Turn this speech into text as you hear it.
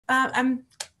I'm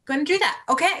going to do that.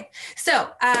 Okay,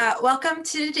 so welcome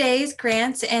to today's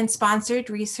Grants and Sponsored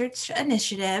Research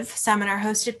Initiative seminar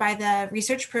hosted by the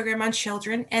Research Program on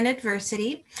Children and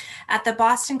Adversity at the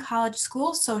Boston College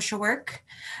School of Social Work.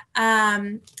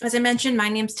 As I mentioned, my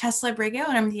name is Tesla Brigo,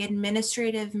 and I'm the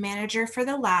Administrative Manager for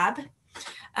the lab.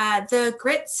 The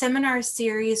GRIT seminar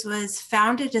series was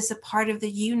founded as a part of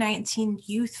the U19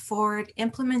 Youth Forward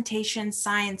Implementation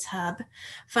Science Hub,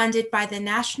 funded by the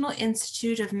National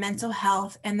Institute of Mental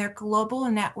Health and their global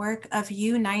network of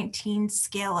U19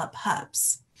 Scale-Up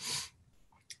Hubs.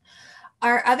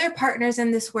 Our other partners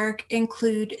in this work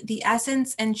include the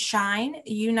Essence and Shine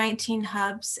U19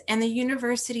 Hubs and the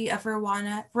University of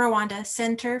Rwanda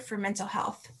Center for Mental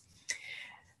Health.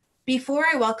 Before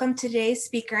I welcome today's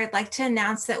speaker, I'd like to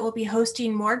announce that we'll be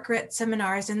hosting more GRIT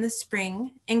seminars in the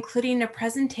spring, including a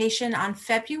presentation on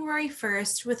February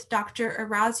 1st with Dr.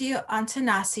 Orazio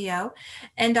Antanasio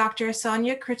and Dr.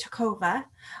 Sonia Kritikova.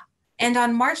 And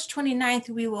on March 29th,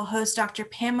 we will host Dr.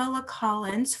 Pamela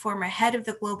Collins, former head of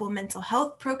the Global Mental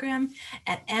Health Program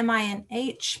at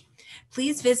MINH.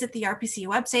 Please visit the RPC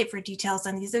website for details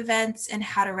on these events and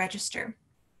how to register.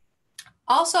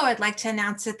 Also, I'd like to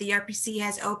announce that the RPC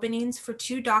has openings for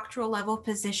 2 doctoral level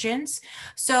positions.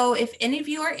 So if any of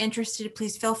you are interested,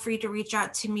 please feel free to reach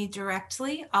out to me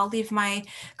directly. I'll leave my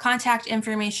contact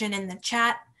information in the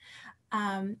chat.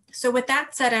 So with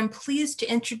that said, I'm pleased to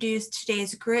introduce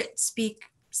today's GRIT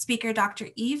speaker, Dr.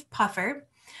 Eve Puffer.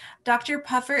 Dr.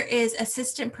 Puffer is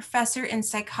Assistant Professor in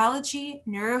Psychology,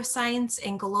 Neuroscience,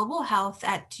 and Global Health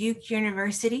at Duke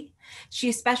University.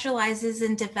 She specializes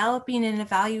in developing and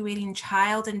evaluating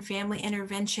child and family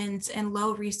interventions in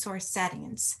low resource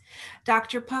settings.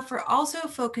 Dr. Puffer also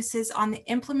focuses on the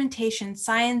implementation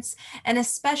science and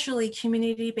especially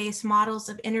community-based models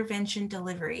of intervention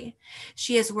delivery.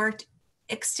 She has worked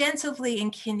extensively in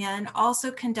Kenya and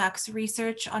also conducts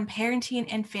research on parenting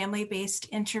and family-based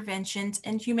interventions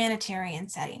in humanitarian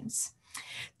settings.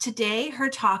 Today, her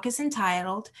talk is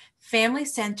entitled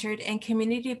Family-Centered and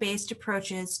Community-Based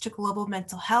Approaches to Global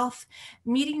Mental Health,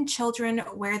 Meeting Children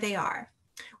Where They Are.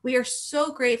 We are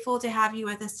so grateful to have you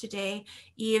with us today,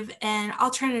 Eve, and I'll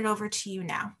turn it over to you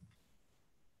now.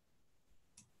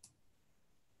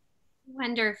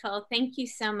 Wonderful. Thank you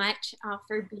so much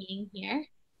for being here.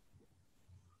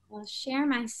 I'll share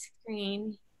my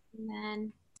screen and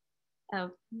then,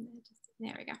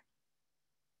 there we go,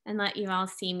 and let you all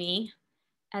see me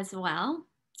as well.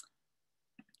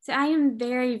 So I am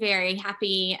very, very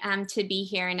happy to be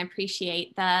here and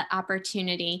appreciate the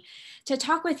opportunity to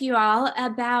talk with you all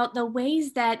about the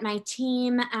ways that my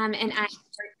team and I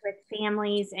work with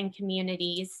families and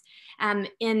communities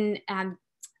in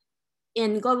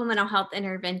global mental health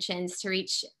interventions to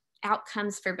reach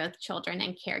outcomes for both children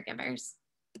and caregivers.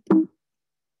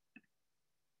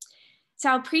 So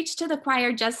I'll preach to the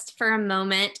choir just for a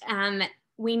moment.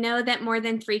 We know that more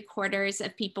than 3/4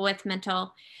 of people with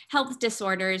mental health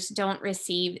disorders don't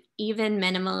receive even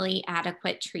minimally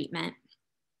adequate treatment.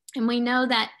 And we know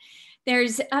that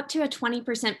there's up to a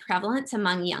 20% prevalence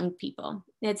among young people.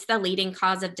 It's the leading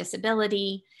cause of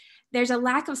disability. There's a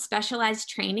lack of specialized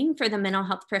training for the mental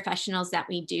health professionals that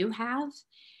we do have.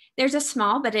 There's a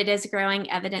small, but it is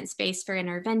growing evidence base for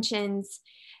interventions.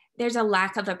 There's a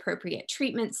lack of appropriate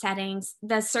treatment settings.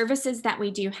 The services that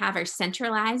we do have are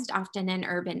centralized, often in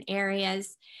urban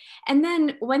areas. And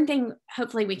then one thing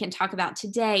hopefully we can talk about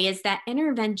today is that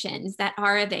interventions that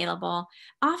are available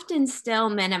often still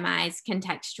minimize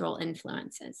contextual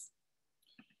influences.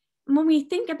 When we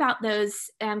think about those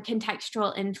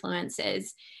contextual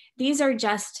influences, these are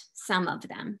just some of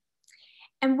them.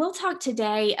 And we'll talk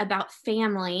today about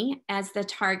family as the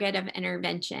target of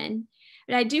intervention.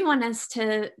 But I do want us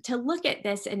to look at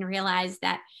this and realize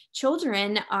that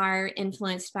children are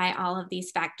influenced by all of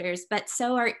these factors, but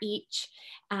so are each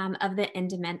of the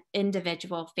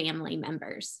individual family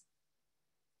members.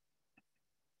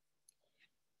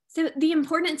 So the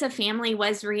importance of family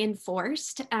was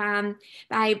reinforced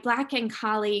by Black and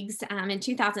colleagues in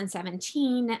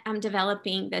 2017,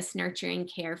 developing this nurturing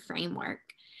care framework.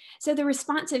 So the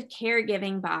responsive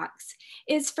caregiving box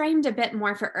is framed a bit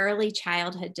more for early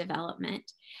childhood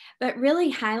development, but really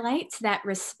highlights that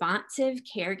responsive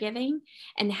caregiving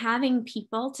and having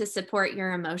people to support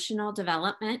your emotional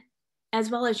development,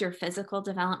 as well as your physical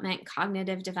development,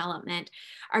 cognitive development,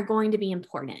 are going to be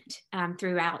important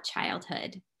throughout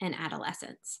childhood and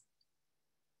adolescence.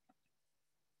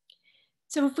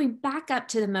 So if we back up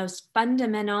to the most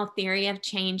fundamental theory of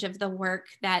change of the work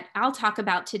that I'll talk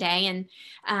about today,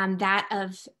 and that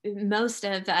of most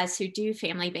of us who do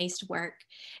family-based work,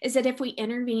 is that if we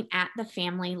intervene at the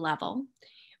family level,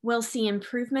 we'll see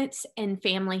improvements in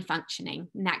family functioning.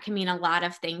 And that can mean a lot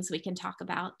of things we can talk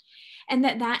about. And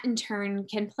that in turn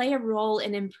can play a role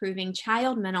in improving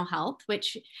child mental health,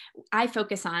 which I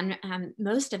focus on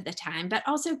most of the time, but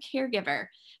also caregiver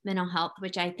mental health,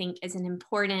 which I think is an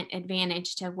important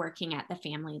advantage to working at the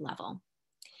family level.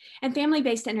 And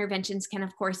family-based interventions can,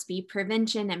 of course, be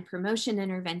prevention and promotion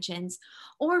interventions,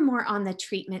 or more on the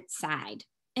treatment side.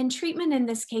 And treatment in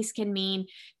this case can mean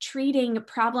treating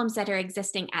problems that are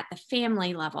existing at the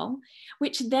family level,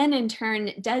 which then in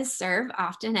turn does serve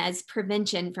often as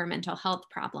prevention for mental health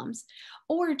problems,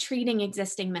 or treating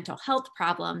existing mental health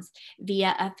problems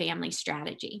via a family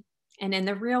strategy. And in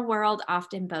the real world,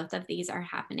 often both of these are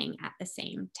happening at the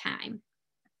same time.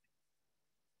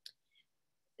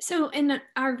 So in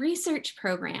our research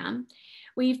program,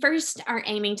 we first are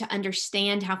aiming to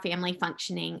understand how family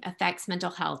functioning affects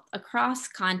mental health across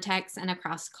contexts and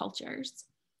across cultures.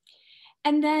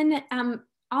 And then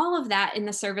all of that in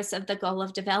the service of the goal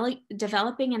of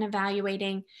developing and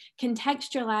evaluating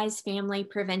contextualized family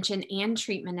prevention and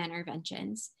treatment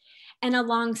interventions. And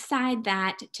alongside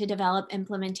that, to develop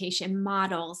implementation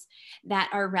models that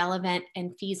are relevant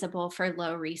and feasible for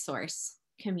low resource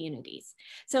communities.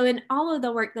 So in all of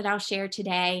the work that I'll share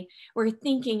today, we're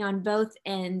thinking on both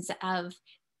ends of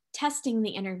testing the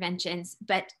interventions,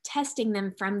 but testing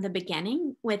them from the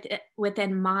beginning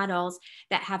within models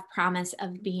that have promise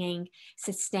of being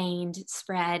sustained,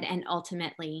 spread, and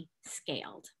ultimately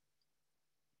scaled.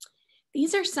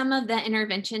 These are some of the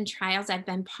intervention trials I've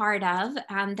been part of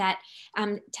that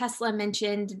Tesla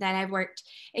mentioned that I've worked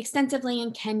extensively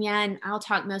in Kenya, and I'll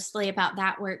talk mostly about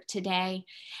that work today.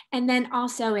 And then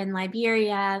also in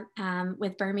Liberia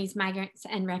with Burmese migrants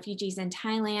and refugees in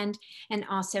Thailand, and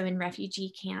also in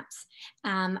refugee camps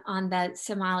on the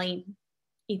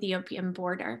Somali-Ethiopian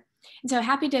border. And so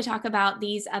happy to talk about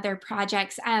these other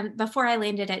projects. Before I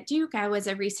landed at Duke, I was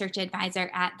a research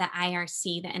advisor at the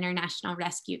IRC, the International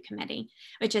Rescue Committee,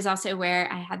 which is also where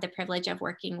I had the privilege of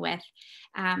working with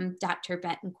Dr.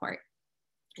 Betancourt.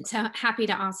 And so happy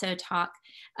to also talk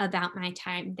about my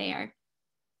time there.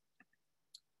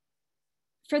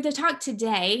 For the talk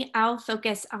today, I'll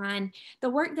focus on the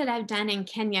work that I've done in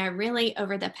Kenya really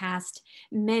over the past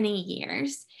many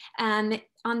years.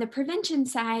 On the prevention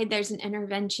side, there's an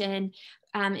intervention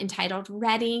entitled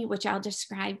READY, which I'll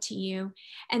describe to you.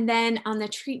 And then on the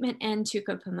treatment end,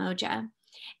 Tuko Pamoja.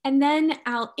 And then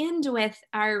I'll end with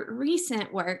our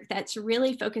recent work that's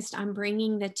really focused on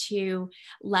bringing the two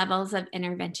levels of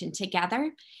intervention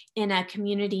together in a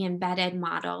community embedded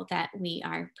model that we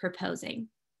are proposing.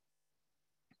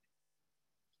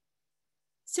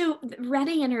 So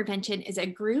READY intervention is a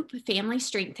group family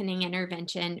strengthening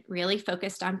intervention really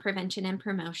focused on prevention and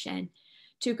promotion.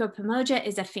 Tuko Pamoja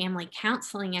is a family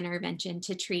counseling intervention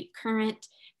to treat current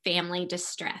family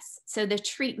distress. So the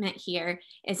treatment here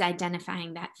is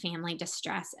identifying that family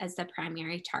distress as the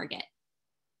primary target.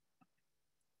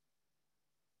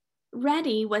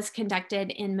 READY was conducted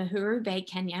in Uhuru Bay,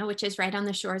 Kenya, which is right on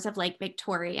the shores of Lake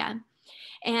Victoria.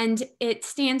 And it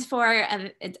stands for,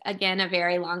 again, a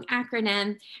very long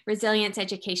acronym, Resilience,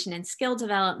 Education, and Skill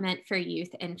Development for Youth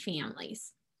and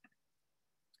Families.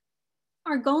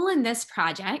 Our goal in this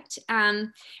project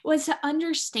was to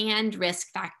understand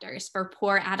risk factors for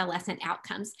poor adolescent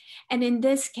outcomes, and in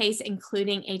this case,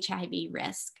 including HIV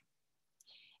risk.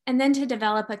 And then to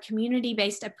develop a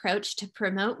community-based approach to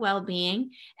promote well-being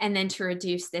and then to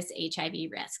reduce this HIV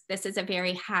risk. This is a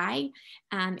very high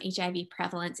HIV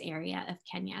prevalence area of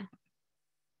Kenya.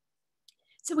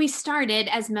 So we started,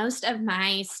 as most of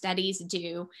my studies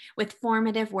do, with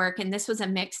formative work, and this was a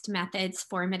mixed methods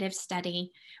formative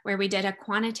study where we did a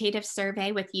quantitative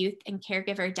survey with youth and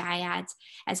caregiver dyads,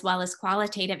 as well as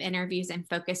qualitative interviews and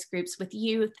focus groups with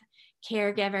youth,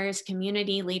 caregivers,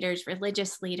 community leaders,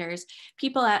 religious leaders,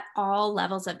 people at all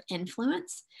levels of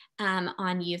influence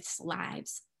on youth's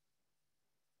lives.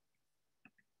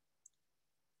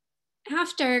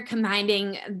 After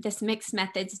combining this mixed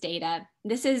methods data,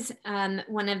 this is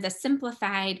one of the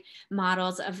simplified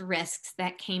models of risks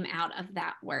that came out of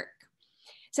that work.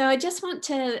 So I just want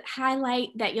to highlight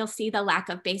that you'll see the lack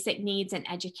of basic needs in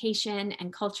education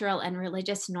and cultural and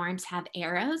religious norms have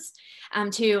arrows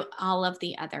to all of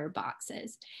the other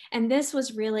boxes. And this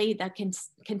was really the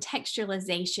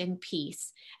contextualization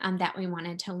piece that we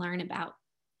wanted to learn about.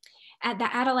 At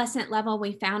the adolescent level,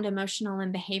 we found emotional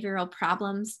and behavioral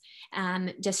problems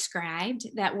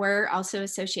described that were also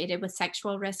associated with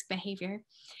sexual risk behavior.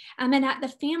 And at the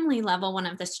family level, one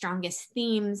of the strongest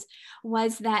themes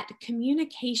was that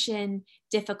communication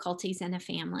difficulties in a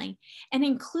family, and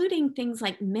including things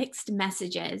like mixed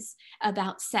messages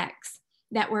about sex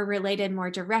that were related more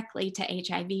directly to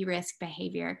HIV risk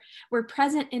behavior were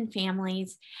present in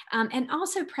families and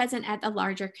also present at the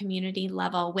larger community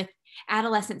level, with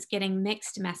adolescents getting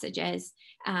mixed messages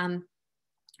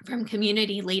from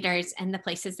community leaders and the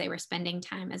places they were spending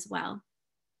time as well.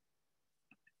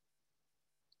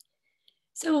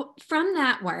 So from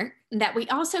that work that we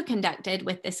also conducted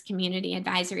with this community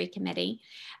advisory committee,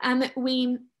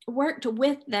 we worked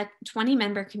with the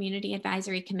 20-member community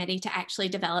advisory committee to actually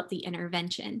develop the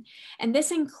intervention. And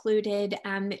this included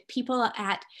people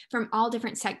from all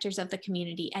different sectors of the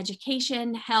community: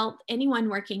 education, health, anyone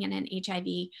working in an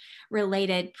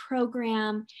HIV-related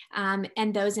program,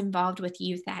 and those involved with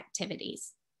youth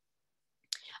activities.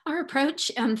 Our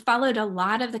approach followed a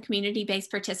lot of the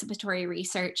community-based participatory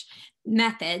research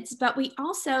methods, but we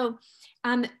also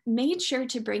made sure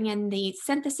to bring in the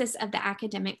synthesis of the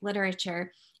academic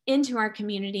literature into our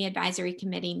community advisory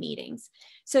committee meetings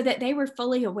so that they were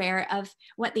fully aware of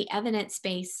what the evidence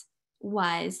base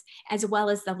was, as well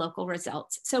as the local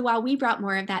results. So while we brought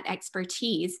more of that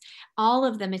expertise, all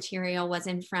of the material was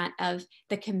in front of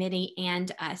the committee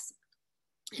and us.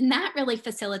 And that really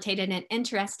facilitated an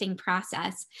interesting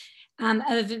process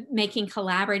of making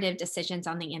collaborative decisions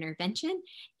on the intervention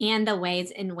and the ways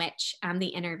in which the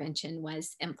intervention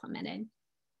was implemented.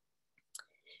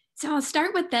 So I'll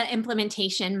start with the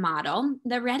implementation model.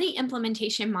 The READY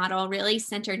implementation model really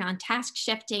centered on task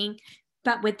shifting,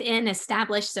 but within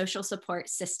established social support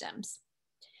systems.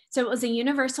 So it was a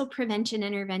universal prevention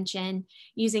intervention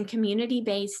using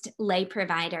community-based lay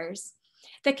providers.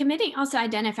 The committee also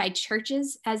identified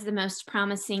churches as the most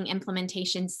promising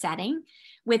implementation setting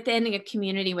within a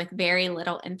community with very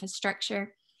little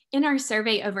infrastructure. In our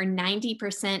survey, over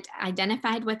 90%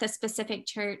 identified with a specific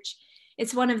church.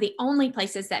 It's one of the only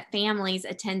places that families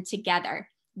attend together,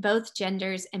 both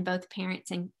genders and both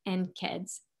parents and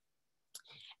kids.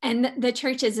 And the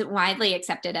church is widely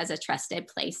accepted as a trusted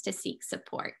place to seek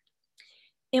support.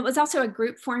 It was also a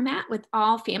group format with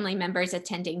all family members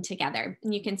attending together.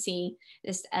 And you can see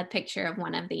just a picture of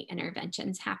one of the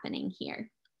interventions happening here.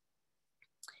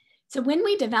 So when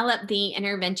we developed the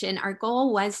intervention, our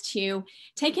goal was to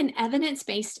take an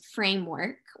evidence-based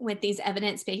framework with these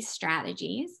evidence-based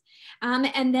strategies,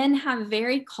 and then have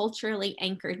very culturally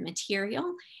anchored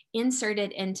material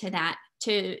inserted into that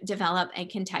to develop a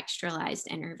contextualized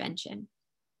intervention.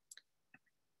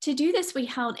 To do this, we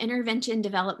held intervention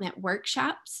development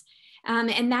workshops,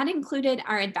 and that included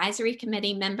our advisory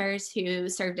committee members who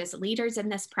served as leaders in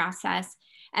this process,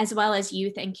 as well as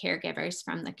youth and caregivers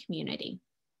from the community.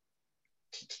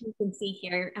 You can see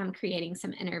here I'm creating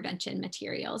some intervention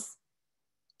materials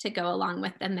to go along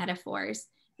with the metaphors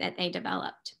that they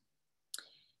developed.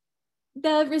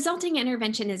 The resulting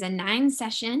intervention is a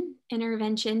 9-session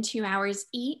intervention, 2 hours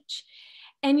each.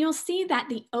 And you'll see that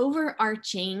the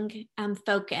overarching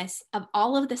focus of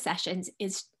all of the sessions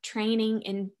is training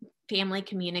in family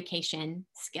communication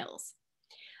skills.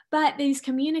 But these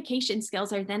communication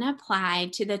skills are then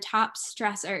applied to the top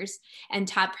stressors and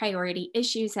top priority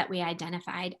issues that we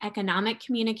identified: economic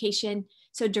communication,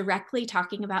 so directly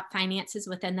talking about finances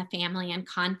within the family and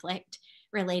conflict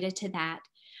related to that;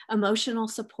 emotional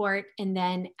support; and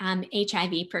then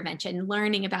HIV prevention,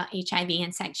 learning about HIV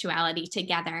and sexuality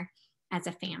together as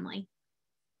a family.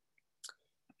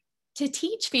 To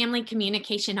teach family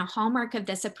communication, a hallmark of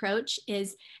this approach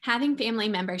is having family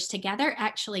members together,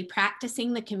 actually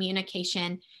practicing the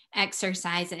communication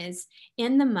exercises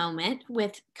in the moment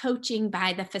with coaching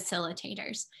by the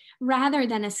facilitators, rather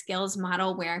than a skills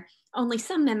model where only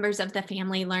some members of the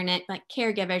family learn it, like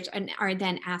caregivers are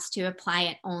then asked to apply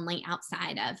it only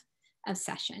outside of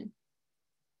session.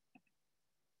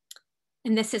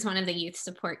 And this is one of the youth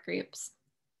support groups.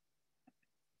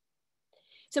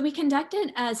 So we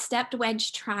conducted a stepped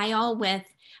wedge trial with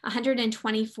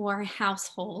 124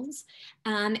 households.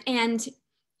 And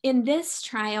in this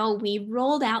trial, we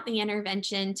rolled out the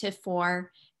intervention to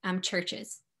 4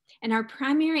 churches. And our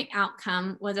primary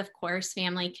outcome was, of course,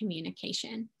 family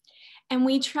communication. And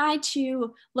we tried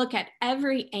to look at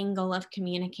every angle of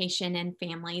communication in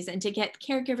families and to get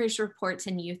caregivers reports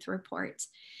and youth reports.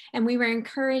 And we were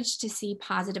encouraged to see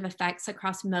positive effects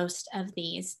across most of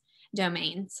these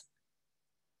domains.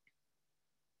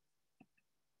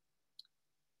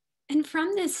 And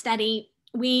from this study,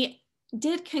 we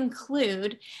did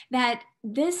conclude that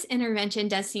this intervention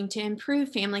does seem to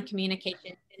improve family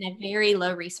communication in a very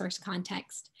low resource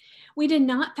context. We did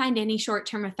not find any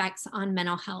short-term effects on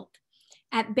mental health.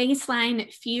 At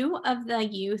baseline, few of the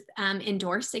youth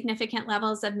endorsed significant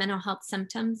levels of mental health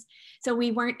symptoms, so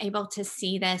we weren't able to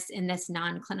see this in this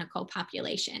non-clinical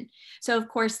population. So of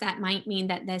course, that might mean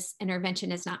that this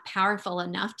intervention is not powerful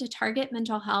enough to target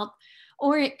mental health,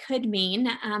 or it could mean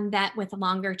that with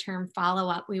longer-term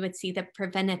follow-up, we would see the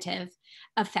preventative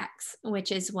effects,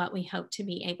 which is what we hope to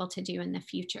be able to do in the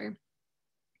future.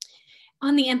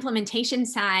 On the implementation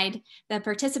side, the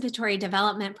participatory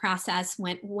development process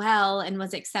went well and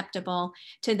was acceptable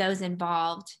to those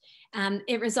involved.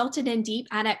 It resulted in deep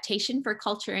adaptation for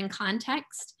culture and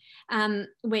context,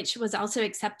 which was also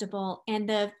acceptable. And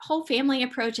the whole family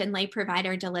approach and lay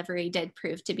provider delivery did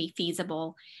prove to be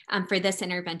feasible for this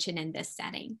intervention in this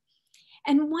setting.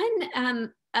 And one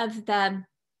of the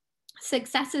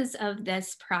successes of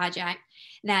this project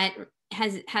that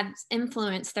has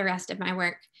influenced the rest of my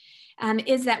work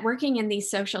is that working in these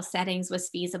social settings was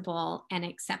feasible and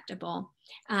acceptable,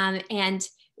 and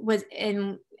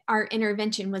our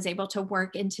intervention was able to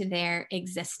work into their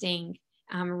existing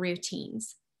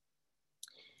routines.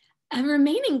 A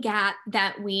remaining gap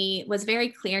that was very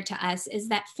clear to us is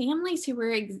that families who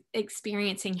were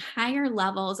experiencing higher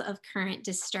levels of current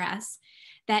distress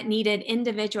that needed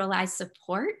individualized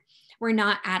support were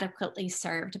not adequately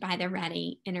served by the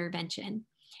Ready intervention.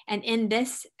 And in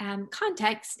this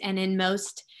context, and in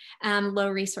most low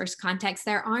resource contexts,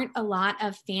 there aren't a lot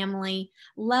of family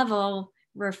level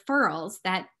referrals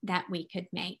that we could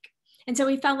make. And so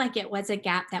we felt like it was a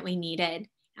gap that we needed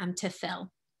to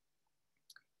fill.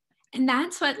 And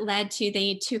that's what led to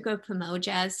the Tuko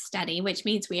Pamoja study, which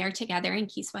means we are together in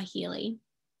Kiswahili.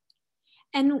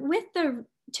 And with the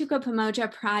Tuko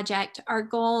Pamoja project, our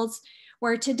goals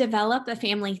were to develop a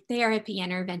family therapy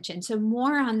intervention, so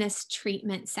more on this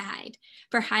treatment side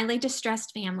for highly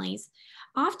distressed families,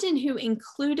 often who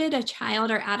included a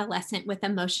child or adolescent with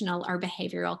emotional or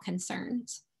behavioral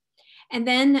concerns. And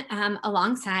then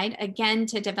alongside, again,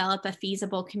 to develop a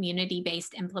feasible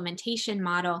community-based implementation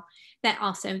model that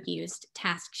also used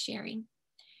task sharing.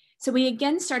 So we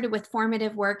again started with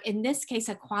formative work, in this case,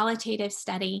 a qualitative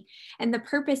study, and the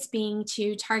purpose being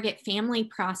to target family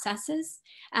processes,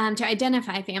 to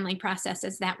identify family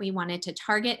processes that we wanted to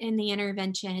target in the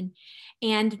intervention,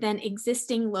 and then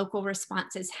existing local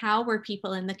responses. How were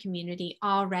people in the community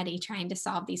already trying to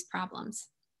solve these problems?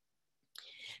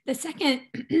 The second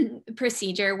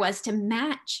procedure was to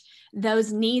match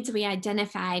those needs we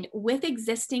identified with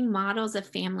existing models of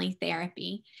family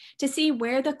therapy to see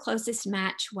where the closest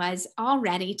match was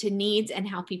already to needs and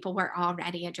how people were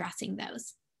already addressing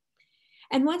those.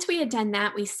 And once we had done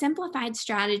that, we simplified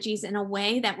strategies in a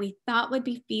way that we thought would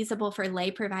be feasible for lay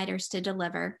providers to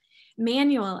deliver,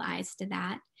 manualized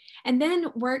that, and then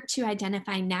worked to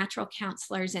identify natural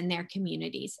counselors in their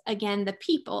communities. Again, the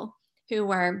people who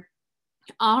were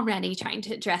already trying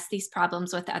to address these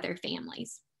problems with other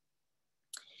families.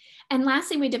 And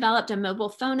lastly, we developed a mobile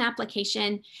phone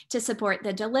application to support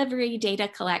the delivery, data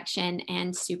collection,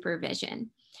 and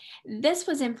supervision. This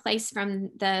was in place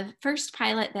from the first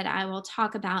pilot that I will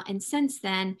talk about. And since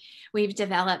then, we've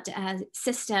developed a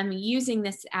system using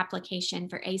this application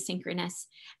for asynchronous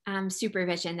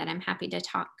supervision that I'm happy to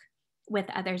talk with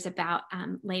others about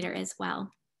later as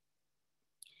well.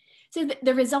 So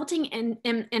the resulting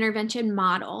intervention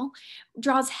model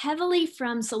draws heavily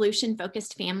from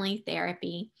solution-focused family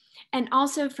therapy and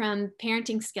also from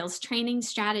parenting skills training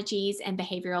strategies and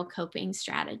behavioral coping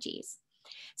strategies.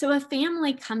 So a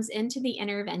family comes into the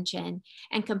intervention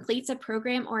and completes a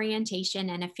program orientation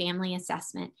and a family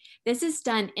assessment. This is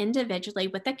done individually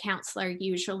with a counselor,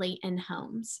 usually in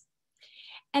homes.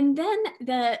 And then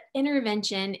the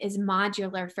intervention is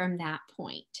modular from that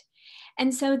point.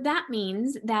 And so that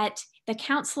means that the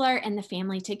counselor and the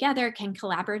family together can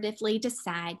collaboratively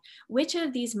decide which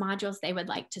of these modules they would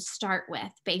like to start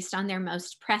with based on their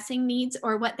most pressing needs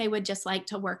or what they would just like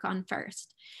to work on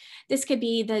first. This could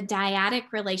be the dyadic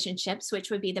relationships,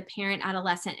 which would be the parent,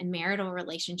 adolescent, and marital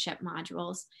relationship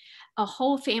modules, a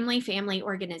whole family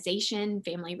organization,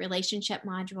 family relationship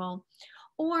module,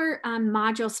 or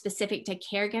modules specific to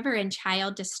caregiver and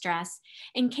child distress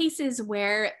in cases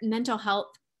where mental health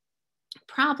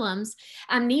problems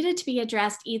needed to be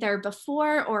addressed either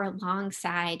before or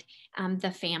alongside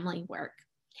the family work.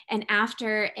 And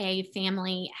after a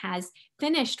family has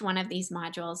finished one of these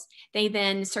modules, they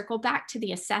then circle back to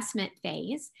the assessment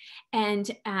phase and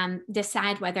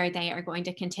decide whether they are going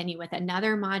to continue with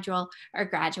another module or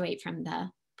graduate from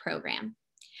the program.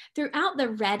 Throughout the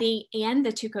Ready and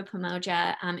the Tuko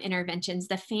Pamoja interventions,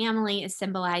 the family is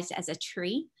symbolized as a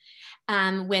tree,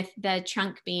 with the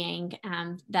trunk being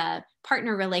the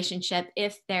partner relationship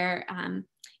if there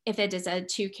If it is a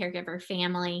 2-caregiver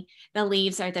family, the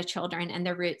leaves are the children and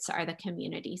the roots are the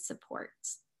community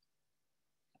supports.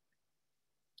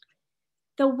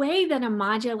 The way that a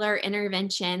modular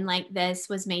intervention like this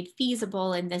was made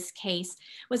feasible in this case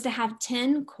was to have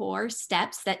 10 core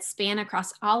steps that span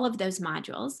across all of those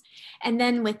modules. And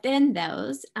then within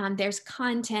those, there's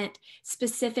content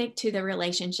specific to the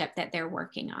relationship that they're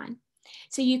working on.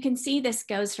 So you can see this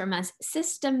goes from a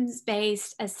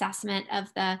systems-based assessment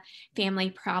of the family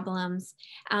problems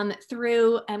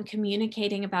through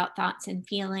communicating about thoughts and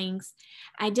feelings,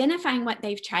 identifying what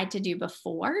they've tried to do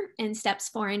before in steps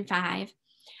 4 and 5,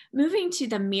 moving to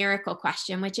the miracle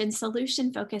question, which in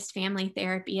solution-focused family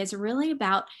therapy is really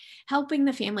about helping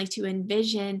the family to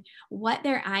envision what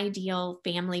their ideal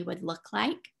family would look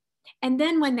like. And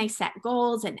then when they set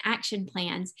goals and action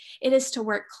plans, it is to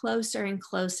work closer and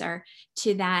closer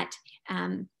to that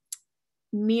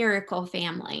miracle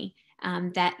family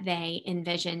that they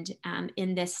envisioned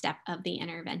in this step of the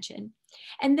intervention.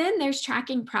 And then there's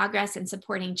tracking progress and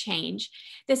supporting change.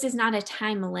 This is not a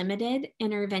time-limited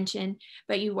intervention,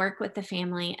 but you work with the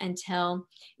family until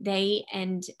they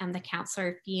and the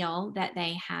counselor feel that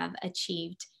they have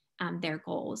achieved their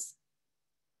goals.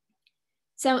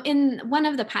 So in one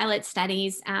of the pilot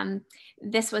studies,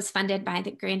 this was funded by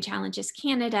the Grand Challenges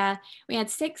Canada. We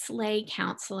had 6 lay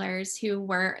counselors who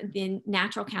were the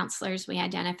natural counselors we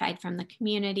identified from the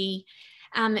community,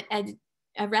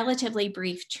 a relatively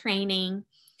brief training.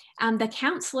 The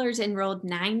counselors enrolled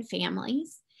 9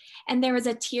 families, and there was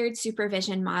a tiered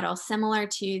supervision model similar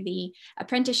to the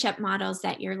apprenticeship models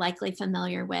that you're likely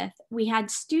familiar with. We had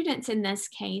students in this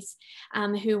case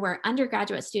who were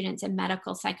undergraduate students in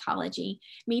medical psychology,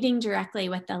 meeting directly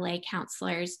with the lay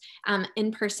counselors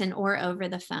in person or over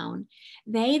the phone.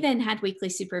 They then had weekly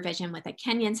supervision with a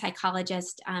Kenyan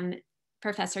psychologist,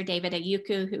 Professor David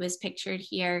Ayuku, who is pictured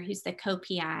here, who's the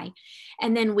co-PI,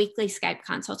 and then weekly Skype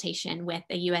consultation with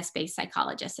the US-based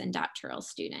psychologists and doctoral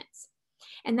students.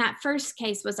 And that first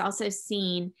case was also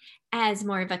seen as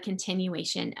more of a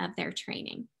continuation of their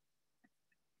training.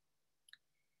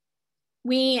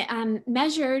 We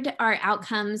measured our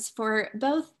outcomes for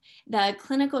both the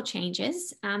clinical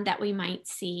changes that we might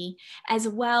see, as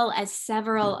well as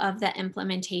several of the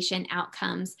implementation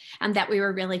outcomes that we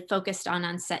were really focused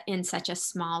on in such a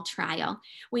small trial.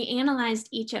 We analyzed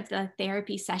each of the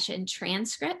therapy session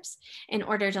transcripts in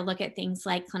order to look at things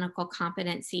like clinical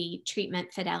competency,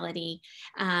 treatment fidelity,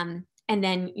 and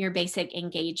then your basic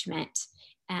engagement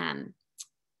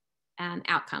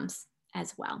outcomes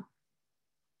as well.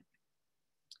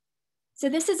 So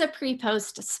this is a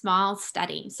pre-post small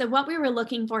study. So what we were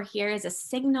looking for here is a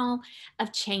signal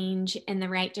of change in the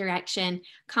right direction,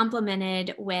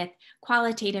 complemented with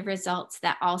qualitative results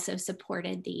that also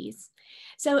supported these.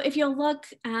 So if you'll look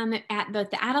at both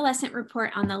the adolescent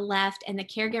report on the left and the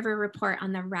caregiver report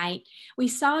on the right, we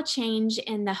saw change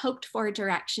in the hoped for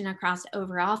direction across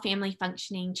overall family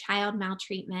functioning, child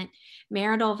maltreatment,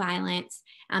 marital violence,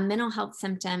 mental health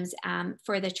symptoms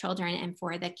for the children and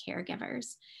for the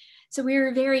caregivers. So we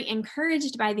were very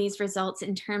encouraged by these results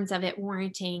in terms of it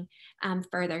warranting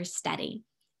further study.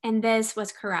 And this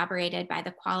was corroborated by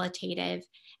the qualitative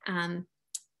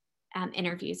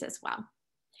interviews as well.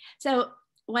 So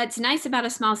what's nice about a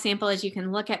small sample is you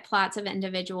can look at plots of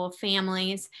individual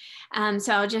families.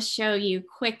 So I'll just show you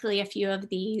quickly a few of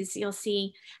these. You'll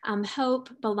see hope,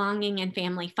 belonging, and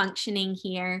family functioning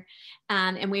here.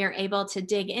 And we are able to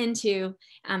dig into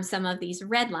some of these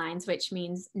red lines, which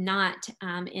means not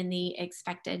in the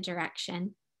expected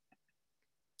direction.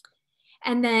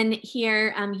 And then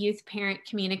here, youth parent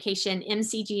communication,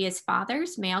 MCG is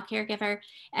fathers, male caregiver,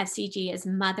 FCG is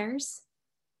mothers.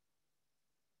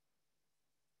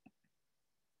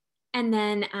 And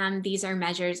then these are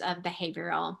measures of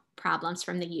behavioral problems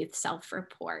from the youth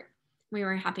self-report. We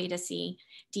were happy to see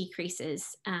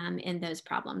decreases in those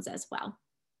problems as well.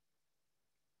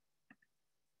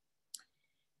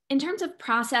 In terms of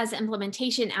process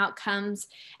implementation outcomes,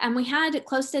 we had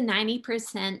close to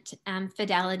 90%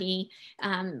 fidelity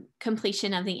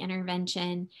completion of the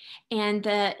intervention, and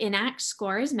the ENACT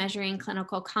scores measuring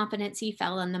clinical competency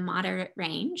fell in the moderate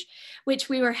range, which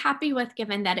we were happy with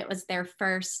given that it was their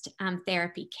first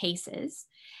therapy cases.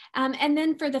 And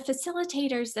then for the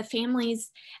facilitators, the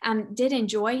families did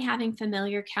enjoy having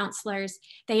familiar counselors.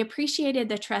 They appreciated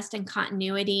the trust and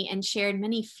continuity and shared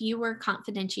many fewer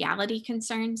confidentiality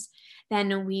concerns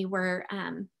than we were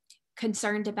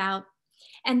concerned about.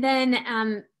 And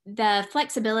then the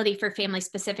flexibility for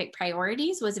family-specific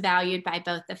priorities was valued by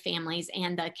both the families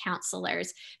and the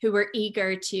counselors who were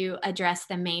eager to address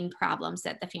the main problems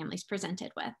that the families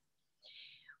presented with.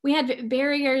 We had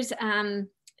barriers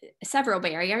several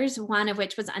barriers, one of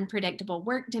which was unpredictable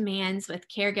work demands with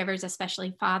caregivers,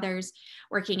 especially fathers,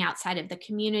 working outside of the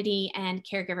community, and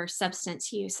caregiver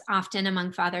substance use, often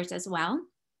among fathers as well.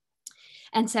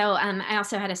 And so I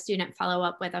also had a student follow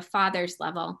up with a father's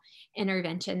level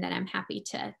intervention that I'm happy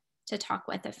to talk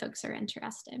with if folks are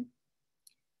interested.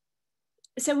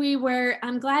 So we were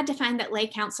glad to find that lay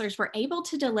counselors were able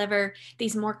to deliver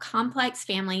these more complex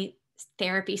family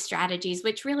therapy strategies,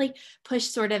 which really push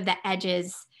sort of the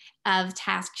edges of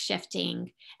task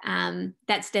shifting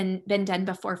that's been done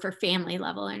before for family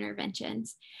level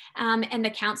interventions. And the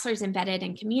counselors embedded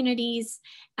in communities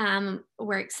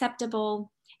were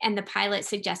acceptable, and the pilot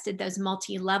suggested those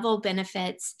multi-level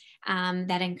benefits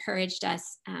that encouraged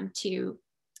us to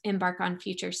embark on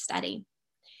future study.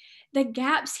 The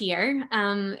gaps here,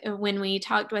 when we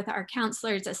talked with our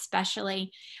counselors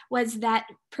especially, was that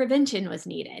prevention was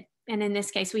needed. And in this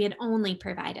case, we had only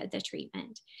provided the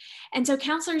treatment. And so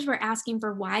counselors were asking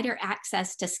for wider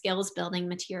access to skills building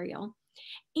material.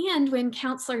 And when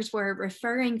counselors were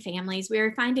referring families, we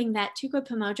were finding that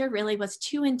Tukwup really was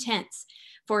too intense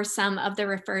for some of the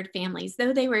referred families,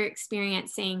 though they were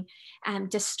experiencing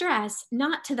distress,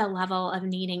 not to the level of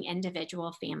needing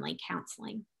individual family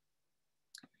counseling.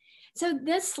 So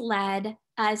this led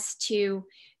us to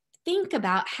think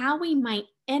about how we might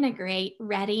integrate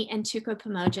Ready and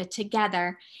Tukwup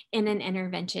together in an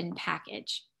intervention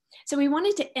package. So we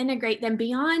wanted to integrate them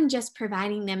beyond just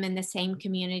providing them in the same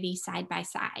community side by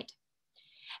side.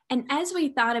 And as we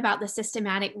thought about the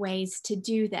systematic ways to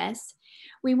do this,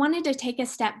 we wanted to take a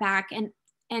step back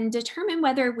and determine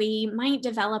whether we might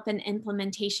develop an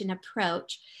implementation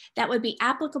approach that would be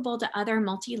applicable to other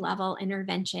multi-level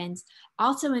interventions,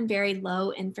 also in very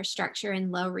low infrastructure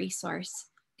and low resource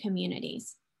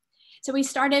communities. So we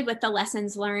started with the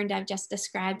lessons learned I've just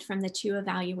described from the 2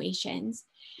 evaluations.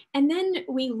 And then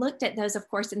we looked at those, of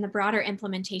course, in the broader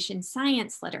implementation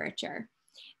science literature.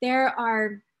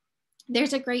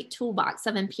 There's a great toolbox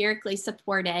of empirically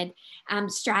supported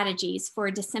strategies for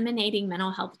disseminating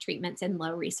mental health treatments in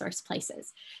low resource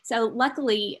places. So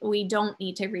luckily, we don't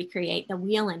need to recreate the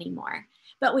wheel anymore,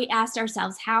 but we asked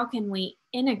ourselves, how can we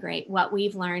integrate what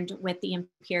we've learned with the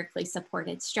empirically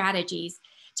supported strategies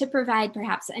to provide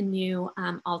perhaps a new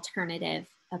alternative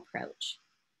approach?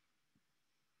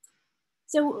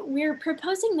 So we're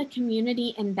proposing the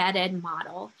community embedded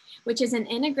model, which is an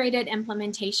integrated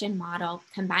implementation model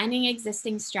combining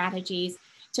existing strategies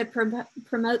to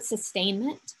promote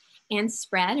sustainment and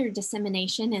spread or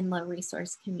dissemination in low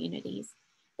resource communities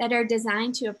that are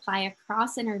designed to apply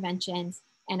across interventions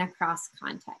and across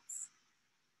contexts.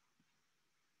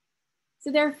 So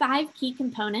there are 5 key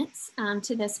components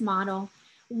to this model.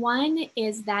 One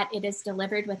is that it is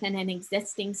delivered within an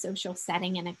existing social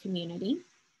setting in a community.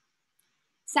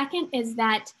 Second is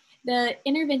that the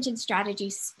intervention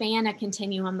strategies span a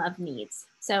continuum of needs,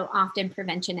 so often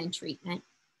prevention and treatment.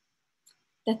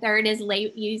 The third is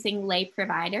using lay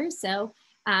providers, so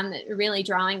really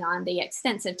drawing on the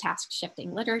extensive task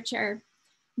shifting literature.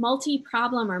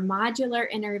 Multi-problem or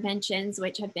modular interventions,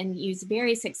 which have been used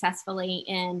very successfully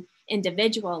in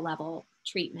individual level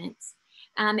treatments.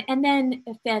 And then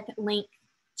the 5th, link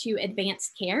to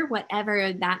advanced care,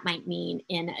 whatever that might mean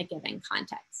in a given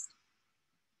context.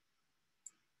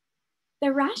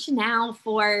 The rationale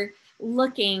for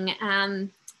looking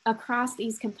across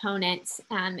these components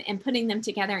and putting them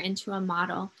together into a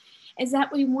model is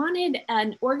that we wanted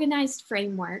an organized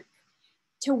framework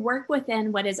to work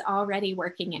within what is already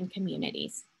working in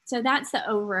communities. So that's the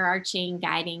overarching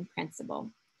guiding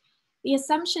principle. The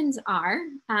assumptions are,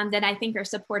 that I think are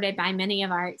supported by many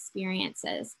of our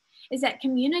experiences, is that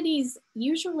communities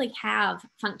usually have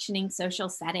functioning social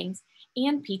settings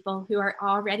and people who are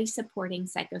already supporting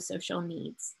psychosocial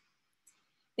needs.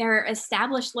 There are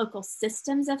established local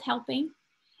systems of helping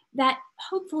that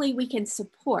hopefully we can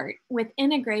support with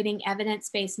integrating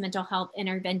evidence-based mental health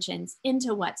interventions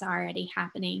into what's already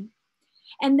happening.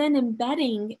 And then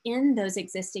embedding in those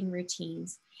existing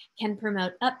routines can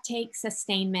promote uptake,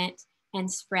 sustainment,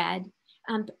 and spread,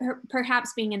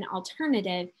 perhaps being an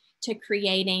alternative to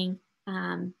creating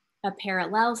a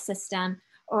parallel system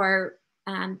or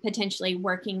potentially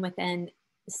working within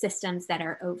systems that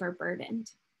are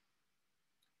overburdened.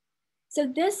 So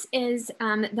this is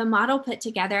the model put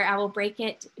together. I will break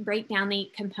down the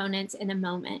components in a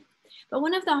moment. But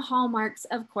one of the hallmarks,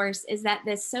 of course, is that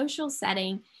this social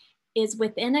setting is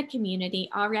within a community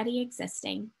already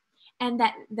existing, and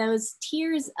that those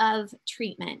tiers of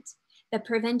treatment, the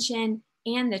prevention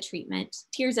and the treatment,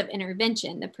 tiers of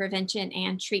intervention, the prevention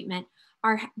and treatment,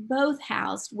 are both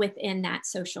housed within that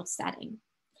social setting.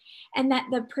 and that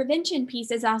the prevention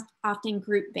piece is often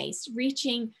group-based,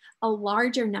 reaching a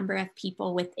larger number of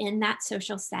people within that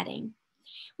social setting,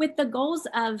 with the goals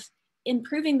of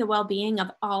improving the well-being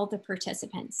of all the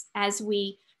participants, as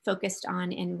we focused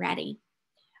on in READY.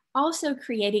 Also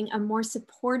creating a more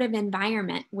supportive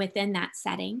environment within that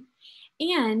setting,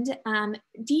 and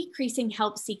decreasing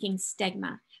help-seeking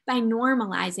stigma by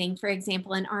normalizing, for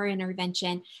example, in our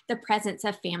intervention, the presence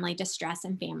of family distress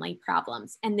and family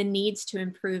problems and the needs to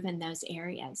improve in those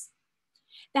areas.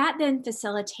 That then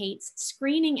facilitates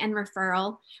screening and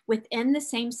referral within the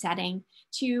same setting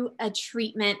to a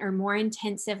treatment or more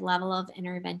intensive level of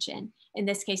intervention, in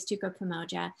this case,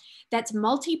 tucoplamoja, that's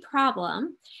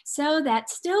multi-problem, so that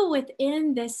still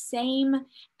within this same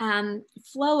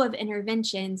flow of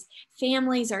interventions,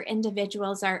 families or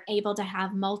individuals are able to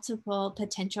have multiple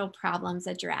potential problems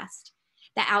addressed.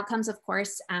 The outcomes, of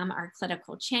course, are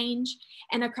clinical change,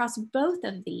 and across both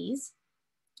of these,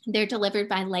 they're delivered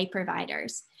by lay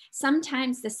providers,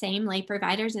 sometimes the same lay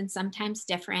providers and sometimes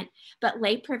different, but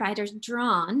lay providers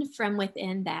drawn from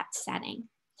within that setting.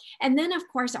 And then, of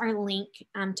course, our link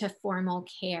to formal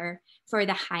care for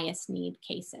the highest need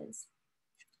cases.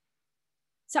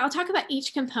 So I'll talk about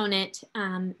each component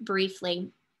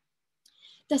briefly.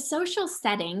 The social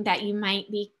setting that you might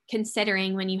be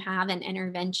considering when you have an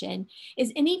intervention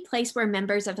is any place where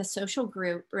members of a social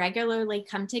group regularly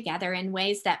come together in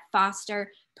ways that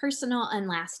foster personal and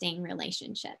lasting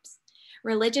relationships.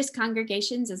 Religious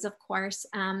congregations is, of course,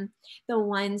 the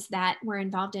ones that were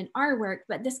involved in our work,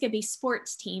 but this could be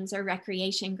sports teams or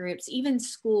recreation groups, even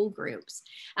school groups.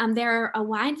 There are a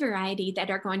wide variety that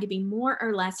are going to be more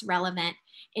or less relevant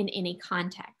in any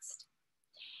context.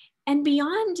 And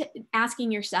beyond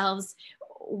asking yourselves,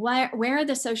 where are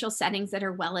the social settings that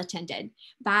are well attended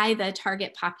by the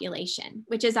target population,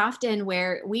 which is often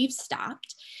where we've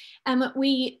stopped,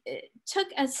 we took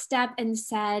a step and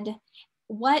said,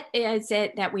 what is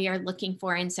it that we are looking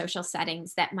for in social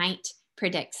settings that might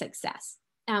predict success?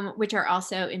 Which are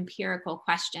also empirical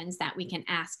questions that we can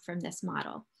ask from this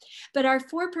model. But our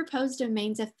 4 proposed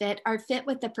domains of fit are fit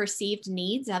with the perceived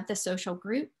needs of the social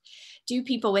group. Do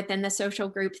people within the social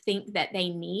group think that they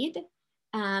need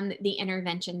the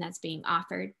intervention that's being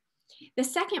offered? The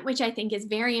second, which I think is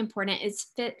very important, is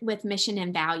fit with mission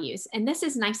and values. And this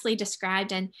is nicely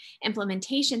described in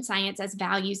implementation science as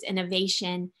values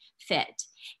innovation fit.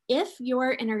 If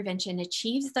your intervention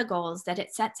achieves the goals that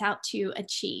it sets out to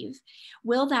achieve,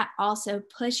 will that also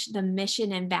push the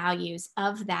mission and values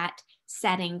of that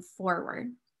setting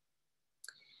forward?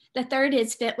 The third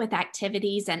is fit with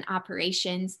activities and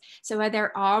operations. So are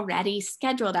there already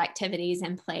scheduled activities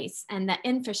in place and the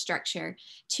infrastructure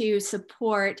to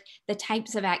support the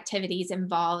types of activities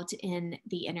involved in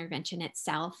the intervention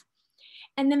itself?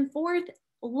 And then fourth,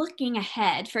 looking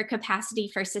ahead for capacity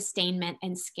for sustainment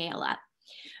and scale up,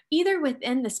 either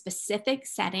within the specific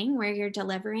setting where you're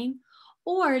delivering,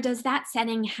 or does that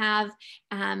setting have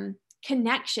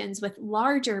connections with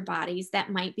larger bodies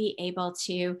that might be able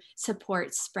to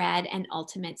support spread and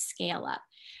ultimate scale up.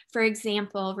 For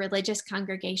example, religious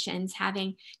congregations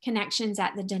having connections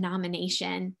at the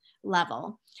denomination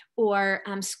level, or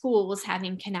schools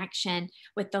having connection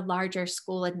with the larger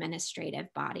school administrative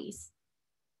bodies.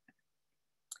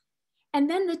 And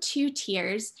then the 2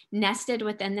 tiers nested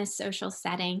within this social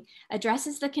setting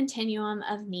addresses the continuum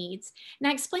of needs. And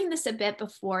I explained this a bit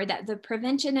before, that the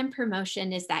prevention and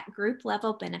promotion is that group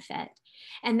level benefit.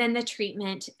 And then the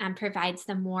treatment provides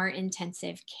the more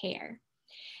intensive care.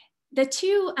 The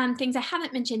 2 things I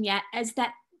haven't mentioned yet is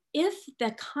that if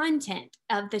the content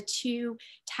of the 2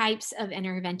 types of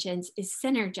interventions is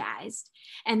synergized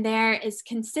and there is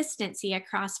consistency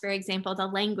across, for example, the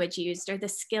language used or the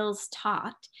skills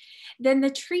taught, then the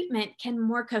treatment can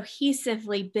more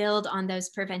cohesively build on those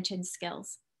prevention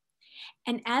skills.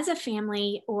 And as a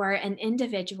family or an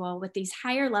individual with these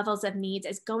higher levels of needs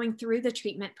is going through the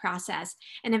treatment process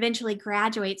and eventually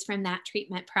graduates from that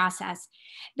treatment process,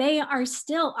 they are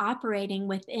still operating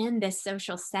within this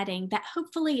social setting that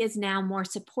hopefully is now more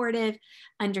supportive,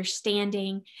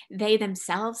 understanding. They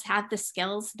themselves have the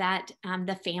skills that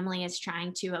the family is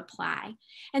trying to apply.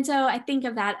 And so I think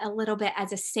of that a little bit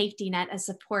as a safety net, a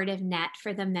supportive net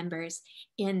for the members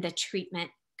in the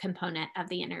treatment component of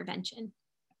the intervention.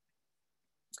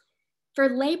 For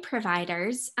lay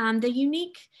providers, the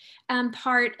unique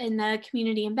part in the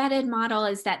community embedded model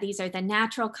is that these are the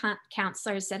natural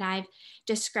counselors that I've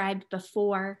described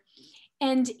before.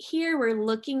 And here we're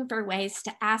looking for ways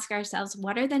to ask ourselves,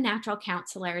 what are the natural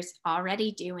counselors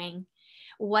already doing?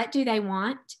 What do they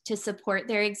want to support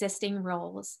their existing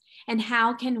roles? And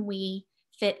how can we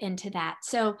fit into that.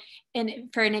 So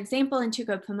for an example, in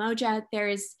Tuco Pomoja,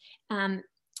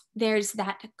 there's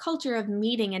that culture of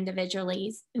meeting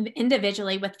individually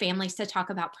with families to talk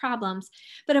about problems.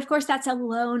 But of course, that's a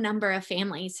low number of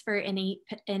families for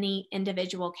any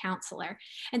individual counselor.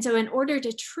 And so in order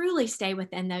to truly stay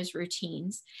within those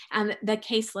routines, the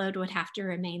caseload would have to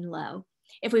remain low.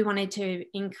 If we wanted to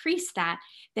increase that,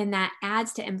 then that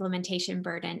adds to implementation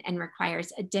burden and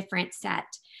requires a different set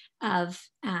of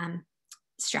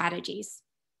strategies.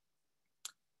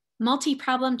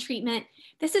 Multi-problem treatment,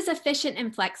 this is efficient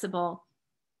and flexible.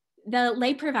 The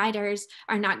lay providers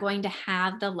are not going to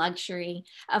have the luxury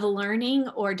of learning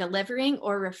or delivering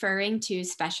or referring to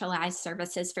specialized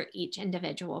services for each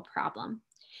individual problem.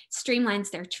 Streamlines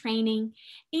their training,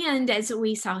 and as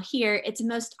we saw here, it's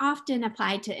most often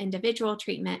applied to individual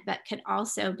treatment, but could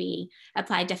also be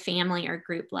applied to family or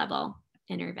group level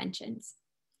interventions.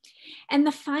 And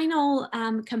the final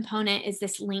component is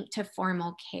this link to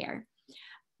formal care.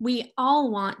 We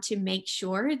all want to make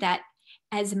sure that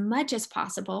as much as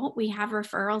possible, we have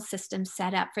referral systems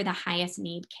set up for the highest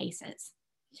need cases.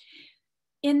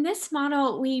 In this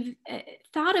model, we've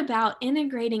thought about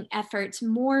integrating efforts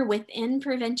more within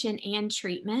prevention and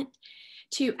treatment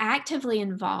to actively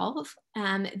involve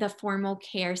the formal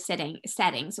care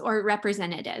settings or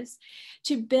representatives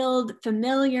to build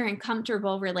familiar and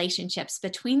comfortable relationships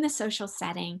between the social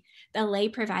setting, the lay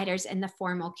providers, and the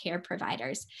formal care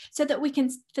providers, so that we can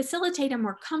facilitate a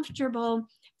more comfortable,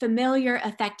 familiar,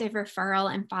 effective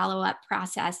referral and follow-up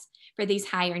process for these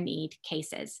higher need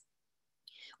cases.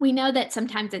 We know that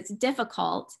sometimes it's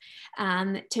difficult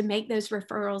to make those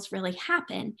referrals really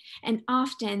happen, and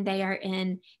often they are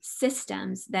in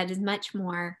systems that is much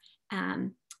more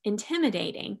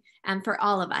intimidating for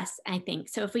all of us, I think.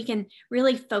 So if we can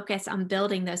really focus on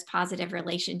building those positive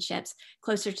relationships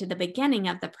closer to the beginning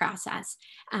of the process,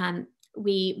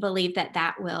 we believe that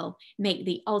that will make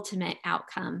the ultimate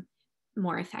outcome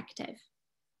more effective.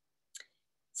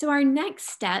 So our next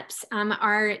steps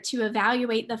are to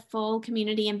evaluate the full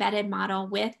community embedded model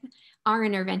with our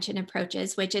intervention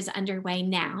approaches, which is underway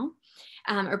now,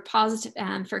 or paused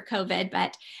for COVID,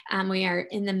 but we are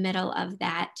in the middle of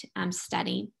that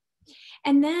study.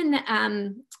 And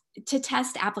then to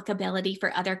test applicability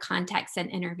for other contexts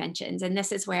and interventions. And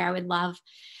this is where I would love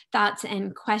thoughts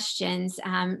and questions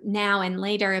now and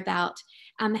later about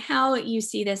how you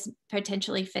see this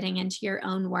potentially fitting into your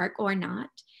own work or not.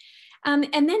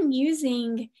 And then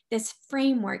using this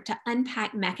framework to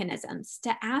unpack mechanisms,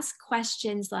 to ask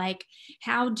questions like,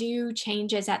 how do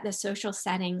changes at the social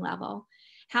setting level,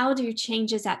 how do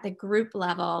changes at the group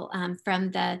level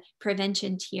from the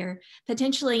prevention tier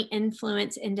potentially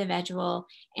influence individual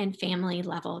and family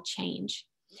level change?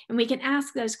 And we can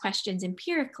ask those questions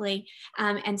empirically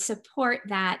and support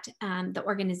that, the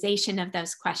organization of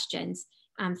those questions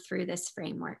through this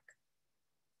framework.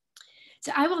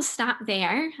 So I will stop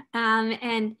there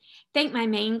and thank my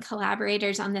main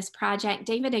collaborators on this project.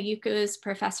 David Ayuku is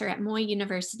professor at Moy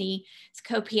University, is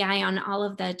co-PI on all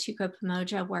of the Tuco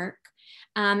Pomoja work.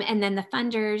 And then the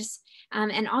funders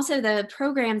and also the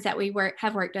programs that we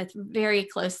have worked with very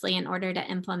closely in order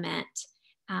to implement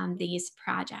these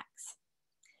projects.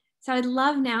 So I'd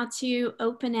love now to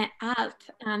open it up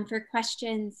for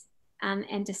questions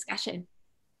and discussion.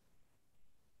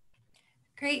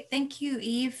 Great, thank you,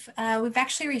 Eve. We've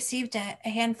actually received a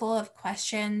handful of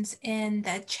questions in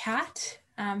the chat.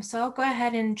 So I'll go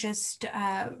ahead and just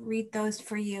read those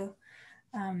for you.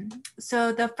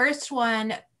 So the first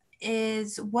one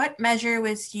is, what measure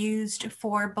was used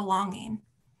for belonging?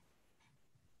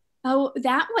 Oh,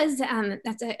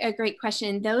 that's a great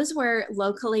question. Those were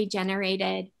locally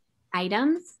generated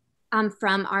items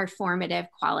from our formative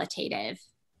qualitative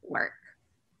work.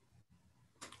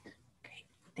 Great,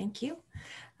 thank you.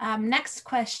 Next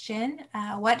question,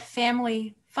 what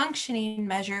family functioning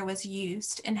measure was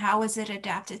used and how was it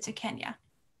adapted to Kenya?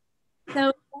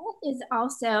 So that is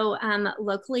also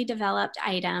locally developed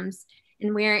items,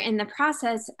 and we're in the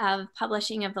process of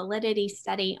publishing a validity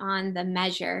study on the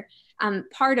measure,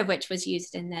 part of which was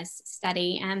used in this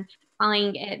study, and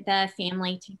calling it the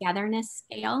family togetherness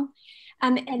scale.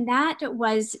 And that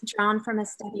was drawn from a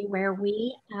study where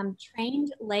we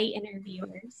trained lay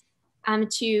interviewers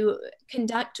to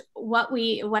conduct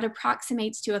what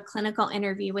approximates to a clinical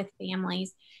interview with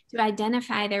families to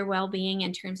identify their well-being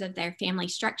in terms of their family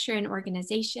structure and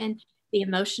organization, the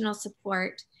emotional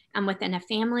support within a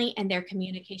family, and their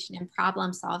communication and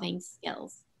problem-solving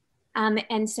skills.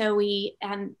 And so we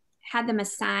had them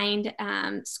assigned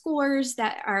scores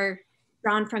that are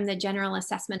drawn from the general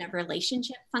assessment of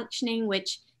relationship functioning,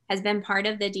 which has been part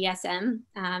of the DSM,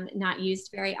 not used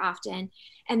very often,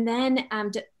 and then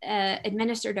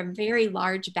administered a very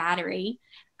large battery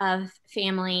of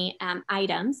family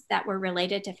items that were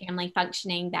related to family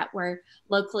functioning that were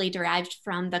locally derived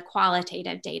from the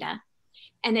qualitative data.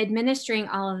 And administering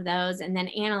all of those and then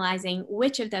analyzing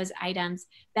which of those items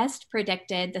best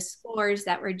predicted the scores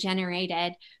that were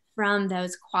generated from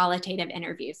those qualitative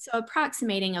interviews. So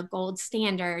approximating a gold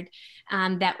standard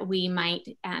that we might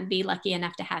be lucky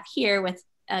enough to have here with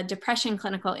a depression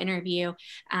clinical interview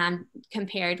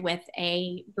compared with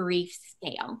a brief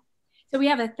scale. So we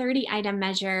have a 30 item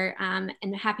measure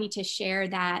and happy to share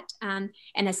that, and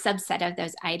a subset of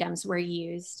those items were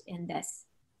used in this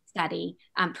study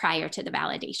prior to the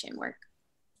validation work.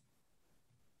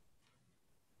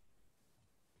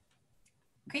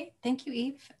 Great, thank you,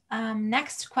 Eve.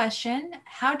 Next question,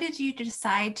 how did you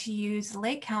decide to use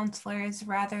lay counselors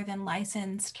rather than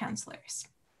licensed counselors?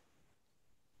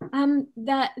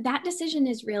 That decision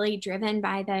is really driven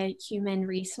by the human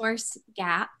resource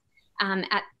gap.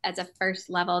 As a first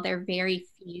level, there are very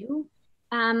few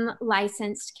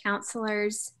licensed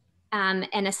counselors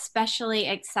and especially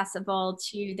accessible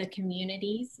to the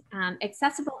communities,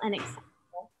 accessible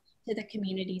to the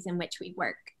communities in which we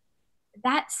work.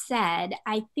 That said,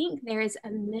 I think there is a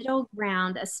middle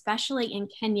ground, especially in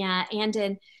Kenya and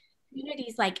in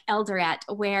communities like Eldoret,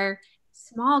 where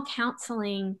small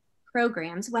counseling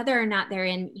programs, whether or not they're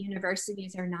in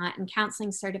universities or not, and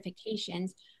counseling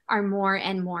certifications are more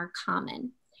and more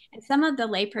common. And some of the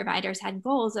lay providers had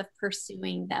goals of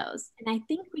pursuing those. And I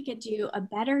think we could do a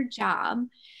better job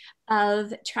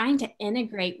of trying to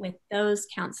integrate with those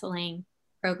counseling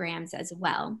programs as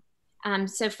well.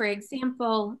 So for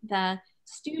example, the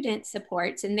student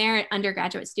supports, and they're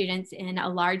undergraduate students in a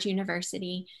large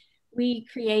university, we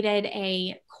created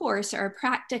a course or a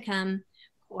practicum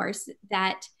course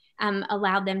that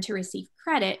allowed them to receive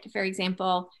credit, for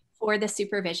example, for the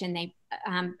supervision they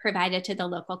provided to the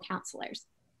local counselors.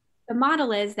 The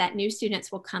model is that new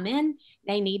students will come in,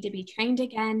 they need to be trained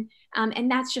again, and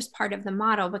that's just part of the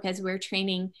model because we're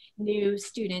training new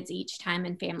students each time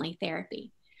in family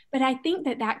therapy. But I think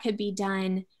that that could be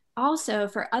done also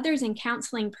for others in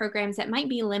counseling programs that might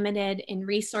be limited in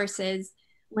resources,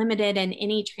 limited in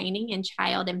any training in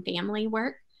child and family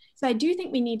work. So I do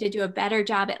think we need to do a better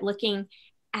job at looking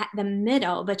at the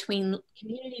middle between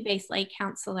community-based lay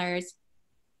counselors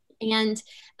and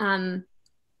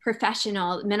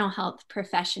professional mental health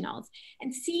professionals,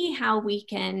 and see how we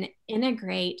can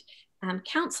integrate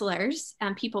counselors,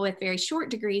 people with very short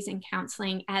degrees in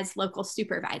counseling, as local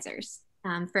supervisors.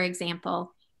 For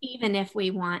example, even if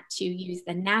we want to use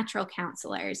the natural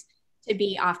counselors to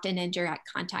be often in direct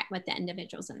contact with the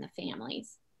individuals and the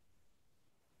families.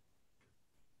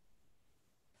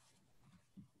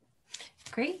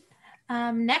 Great.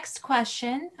 Next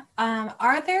question,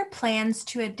 are there plans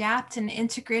to adapt an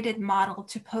integrated model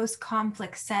to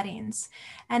post-conflict settings?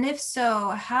 And if so,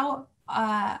 how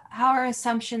are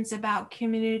assumptions about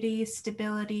community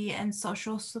stability and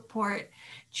social support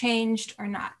changed or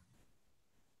not?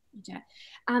 Yeah.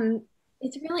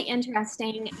 It's really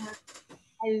interesting.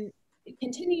 I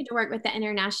continue to work with the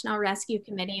International Rescue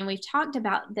Committee, and we've talked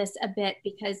about this a bit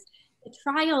because the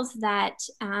trials that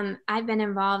I've been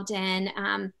involved in,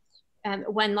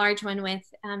 one large one with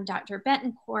Dr.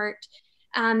 Betancourt,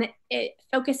 it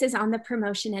focuses on the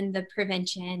promotion and the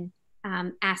prevention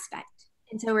aspect.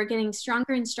 And so we're getting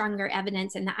stronger and stronger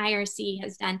evidence, and the IRC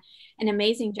has done an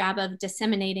amazing job of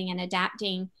disseminating and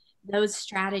adapting those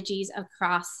strategies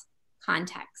across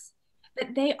contexts.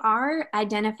 But they are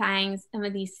identifying some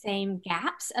of these same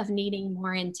gaps of needing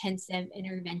more intensive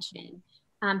intervention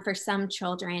for some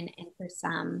children and for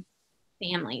some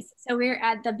families. So we're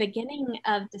at the beginning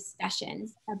of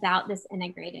discussions about this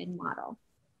integrated model.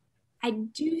 I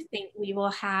do think we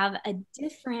will have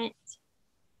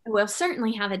we'll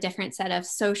certainly have a different set of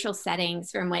social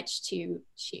settings from which to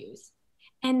choose.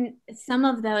 And some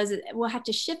of those, we'll have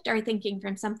to shift our thinking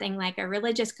from something like a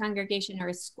religious congregation or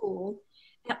a school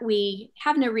that we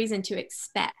have no reason to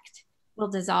expect will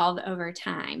dissolve over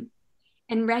time,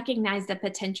 and recognize the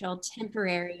potential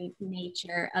temporary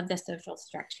nature of the social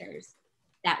structures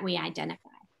that we identify.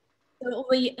 So it will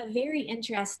be a very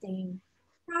interesting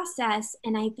process,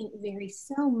 and I think vary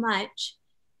so much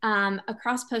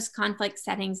across post-conflict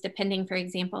settings, depending, for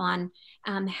example,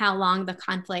 on how long the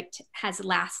conflict has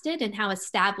lasted and how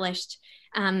established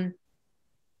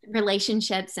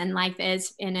relationships and life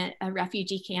is in a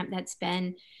refugee camp that's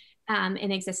been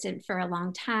in existence for a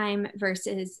long time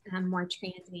versus more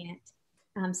transient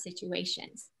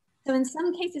situations. So in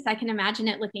some cases, I can imagine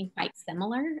it looking quite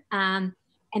similar.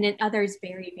 and in others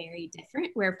very, very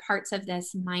different, where parts of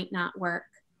this might not work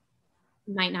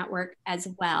as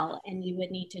well. And you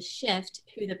would need to shift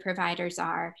who the providers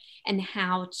are and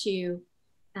how to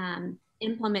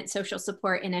implement social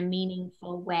support in a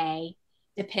meaningful way,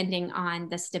 depending on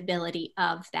the stability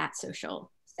of that social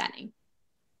setting.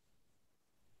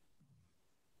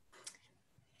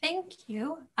 Thank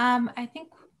you. I think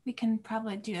we can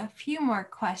probably do a few more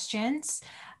questions.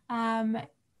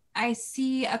 I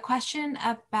see a question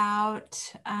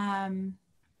about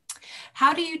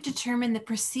how do you determine the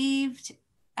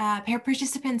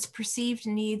participants' perceived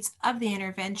needs of the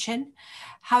intervention?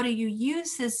 How do you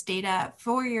use this data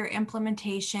for your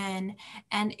implementation?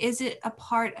 And is it a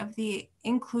part of the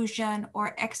inclusion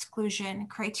or exclusion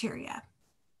criteria?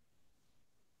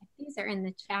 If these are in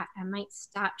the chat, I might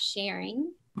stop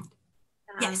sharing.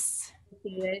 Yes.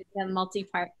 The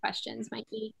multi-part questions might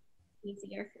be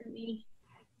easier for me.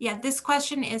 Yeah, this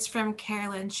question is from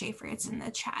Carolyn Schaefer. It's in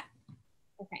the chat.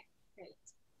 Okay, great.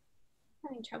 I'm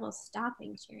having trouble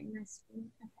stopping sharing my screen.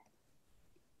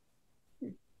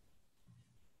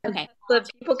 Okay. So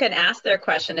people can ask their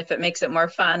question if it makes it more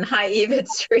fun. Hi, Eve,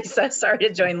 it's Teresa. Sorry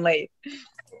to join late.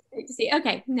 Great to see.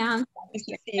 Okay, now I'm nice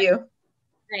to see you.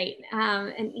 Great.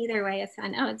 And either way is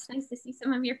fun. Oh, it's nice to see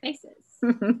some of your faces.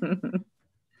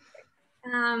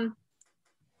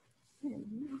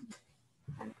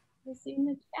 In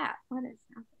the chat. What is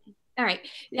happening? All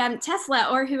right. Tesla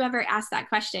or whoever asked that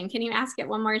question, can you ask it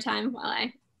one more time while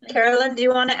I... Carolyn, do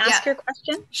you want to ask your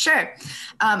question? Sure.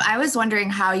 I was wondering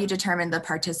how you determine the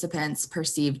participants'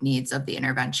 perceived needs of the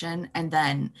intervention, and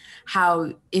then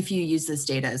how, if you use this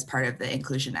data as part of the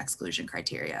inclusion-exclusion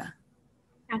criteria.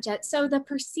 Gotcha. So the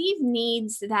perceived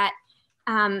needs that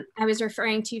I was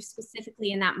referring to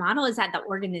specifically in that model is at the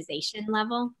organization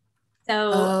level.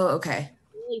 So okay.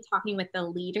 Really talking with the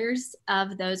leaders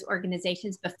of those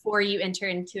organizations before you enter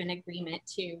into an agreement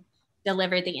to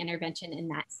deliver the intervention in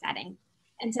that setting.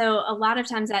 And so a lot of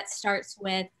times that starts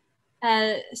with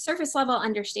a surface level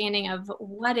understanding of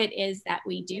what it is that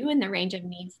we do and the range of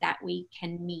needs that we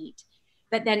can meet,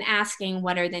 but then asking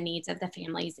what are the needs of the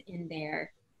families in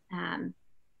their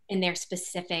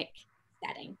specific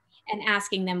setting, and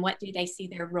asking them what do they see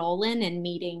their role in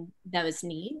meeting those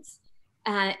needs.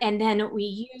 And then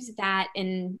we use that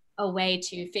in a way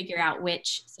to figure out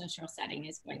which social setting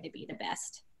is going to be the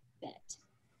best fit.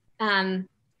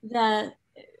 The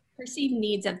perceived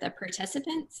needs of the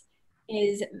participants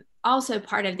is also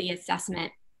part of the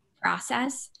assessment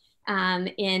process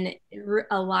in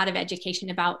a lot of education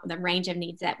about the range of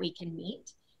needs that we can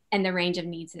meet and the range of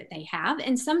needs that they have.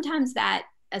 And sometimes that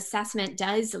assessment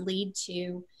does lead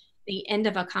to the end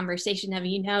of a conversation of,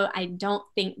 I don't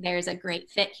think there's a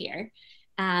great fit here.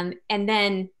 And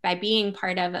then by being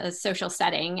part of a social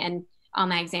setting, and all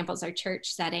my examples are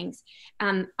church settings,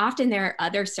 often there are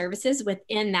other services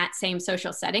within that same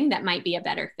social setting that might be a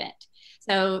better fit.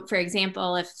 So for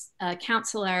example, if a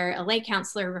lay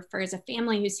counselor refers a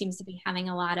family who seems to be having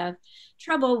a lot of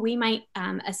trouble, we might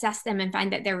assess them and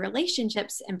find that their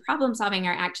relationships and problem solving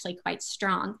are actually quite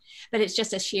strong, but it's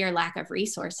just a sheer lack of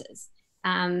resources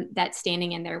that's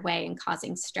standing in their way and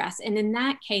causing stress. And in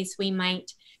that case, we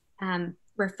might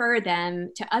refer them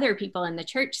to other people in the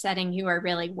church setting who are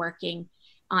really working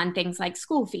on things like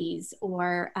school fees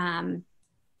or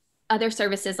other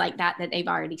services like that they've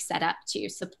already set up to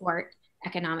support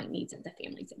economic needs of the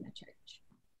families in the church.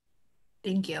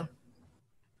 Thank you.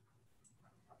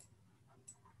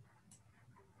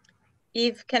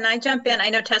 Eve, can I jump in? I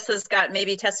know Tesla's got,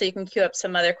 maybe Tesla, you can queue up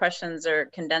some other questions or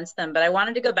condense them, but I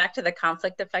wanted to go back to the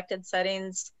conflict affected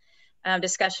settings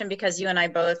discussion, because you and I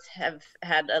both have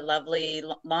had a lovely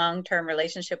long-term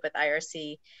relationship with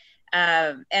IRC.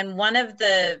 And one of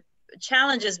the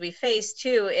challenges we face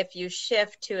too, if you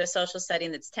shift to a social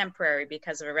setting that's temporary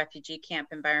because of a refugee camp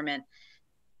environment,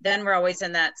 then we're always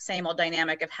in that same old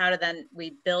dynamic of how to then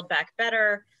we build back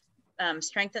better,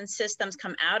 strengthen systems,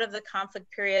 come out of the conflict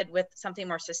period with something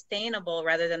more sustainable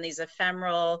rather than these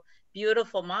ephemeral,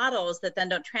 beautiful models that then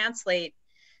don't translate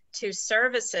to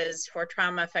services for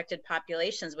trauma affected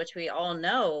populations, which we all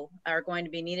know are going to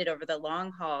be needed over the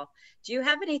long haul. Do you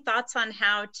have any thoughts on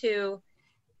how to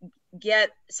get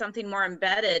something more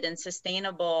embedded and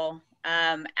sustainable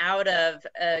out of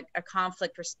a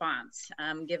conflict response,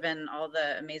 given all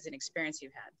the amazing experience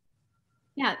you've had?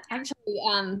 Yeah, actually,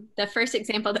 the first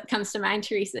example that comes to mind,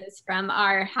 Teresa, is from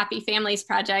our Happy Families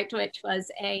project, which was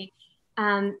a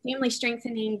family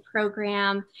strengthening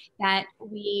program that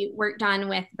we worked on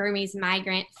with Burmese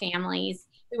migrant families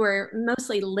who were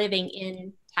mostly living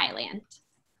in Thailand.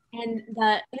 And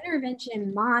the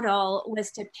intervention model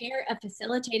was to pair a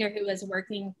facilitator who was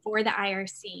working for the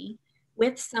IRC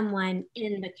with someone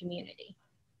in the community.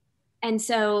 And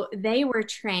so they were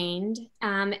trained,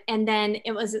 and then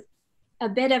it was a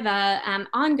bit of a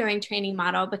ongoing training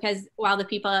model, because while the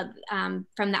people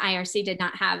from the IRC did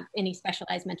not have any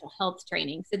specialized mental health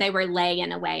training, so they were lay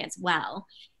in a way as well,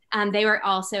 they were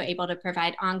also able to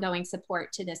provide ongoing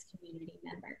support to this community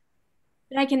member.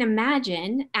 But I can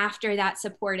imagine after that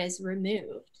support is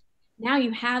removed, now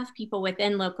you have people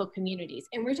within local communities,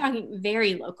 and we're talking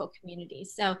very local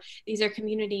communities. So these are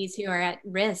communities who are at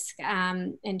risk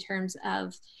in terms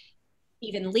of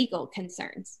even legal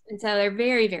concerns. And so they're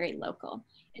very, very local.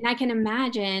 And I can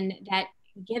imagine that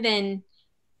given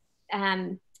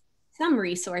some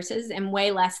resources, and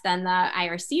way less than the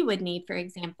IRC would need, for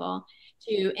example,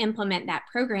 to implement that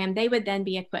program, they would then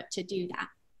be equipped to do that.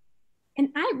 And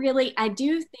I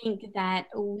do think that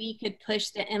we could push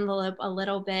the envelope a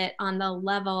little bit on the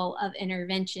level of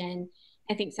intervention.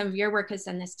 I think some of your work has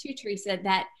done this too, Teresa,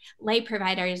 that lay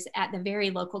providers at the very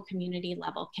local community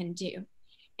level can do.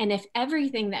 And if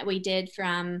everything that we did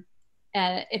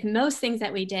if most things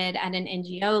that we did at an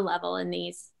NGO level in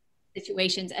these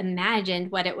situations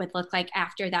imagined what it would look like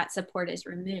after that support is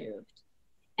removed,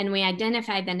 and we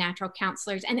identified the natural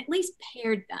counselors and at least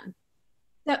paired them.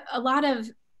 So a lot of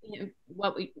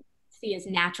what we see as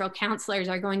natural counselors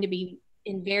are going to be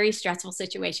in very stressful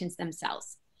situations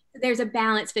themselves. So there's a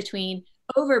balance between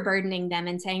overburdening them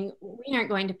and saying, we aren't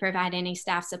going to provide any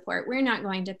staff support. We're not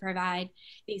going to provide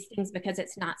these things because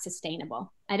it's not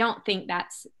sustainable. I don't think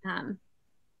that's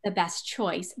the best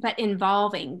choice, but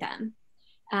involving them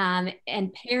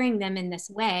and pairing them in this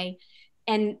way,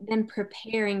 and then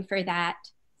preparing for that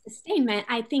sustainment,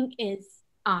 I think is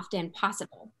often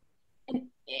possible. And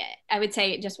I would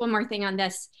say just one more thing on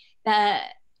this,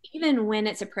 even when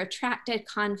it's a protracted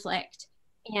conflict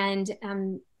and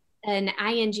an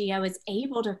INGO is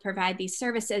able to provide these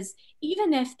services,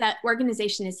 even if that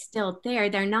organization is still there,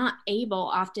 they're not able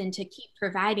often to keep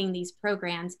providing these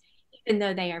programs, even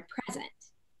though they are present.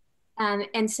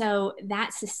 And so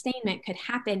that sustainment could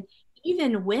happen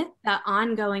even with the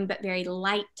ongoing but very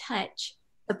light touch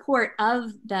support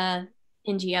of the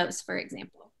NGOs, for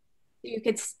example. You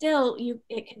could still,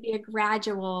 it could be a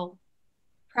gradual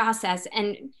process,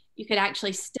 and you could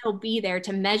actually still be there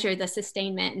to measure the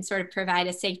sustainment and sort of provide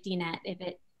a safety net if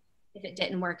it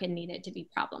didn't work and needed to be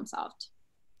problem solved.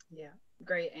 Yeah,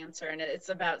 great answer. And it's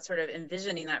about sort of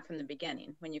envisioning that from the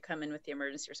beginning when you come in with the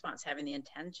emergency response, having the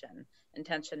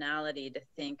intentionality to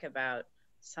think about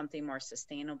something more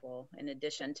sustainable in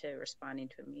addition to responding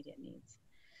to immediate needs.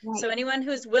 Right. So anyone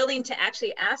who's willing to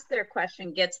actually ask their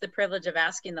question gets the privilege of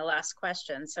asking the last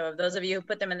question. So of those of you who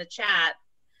put them in the chat,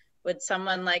 would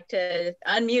someone like to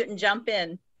unmute and jump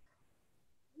in?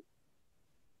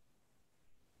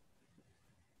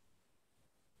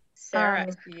 Sarah,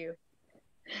 I see you.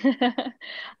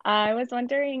 I was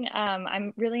wondering,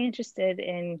 I'm really interested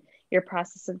in your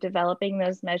process of developing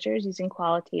those measures using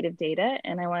qualitative data,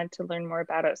 and I wanted to learn more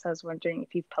about it. So I was wondering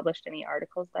if you've published any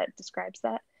articles that describes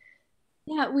that.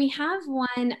 Yeah, we have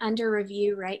one under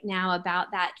review right now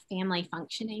about that family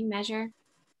functioning measure.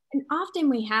 And often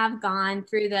we have gone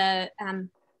through the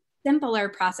simpler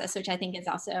process, which I think is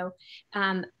also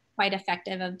quite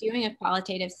effective, of doing a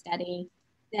qualitative study,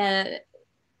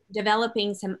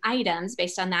 developing some items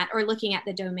based on that, or looking at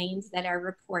the domains that are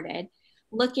reported,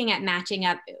 looking at matching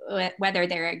up whether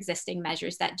there are existing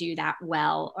measures that do that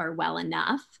well or well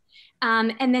enough.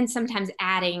 And then sometimes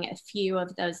adding a few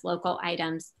of those local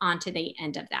items onto the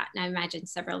end of that. And I imagine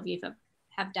several of you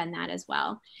have done that as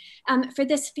well. For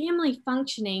this family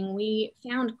functioning, we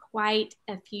found quite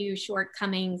a few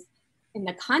shortcomings in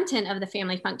the content of the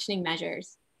family functioning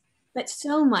measures, but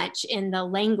so much in the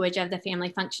language of the family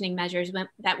functioning measures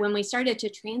that when we started to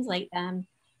translate them,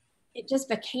 it just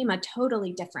became a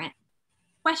totally different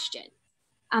question.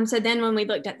 So then when we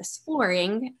looked at the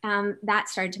scoring, that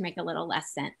started to make a little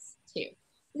less sense too.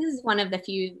 This is one of the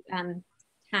few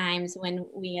times when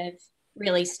we have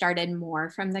really started more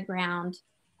from the ground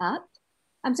up.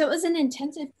 So it was an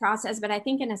intensive process, but I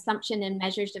think an assumption in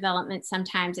measures development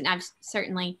sometimes, and I've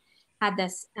certainly had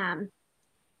this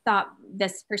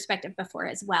this perspective before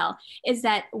as well, is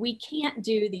that we can't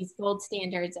do these gold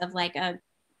standards of like a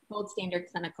gold standard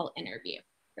clinical interview,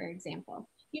 for example.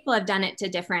 People have done it to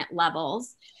different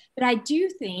levels, but I do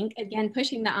think, again,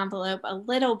 pushing the envelope a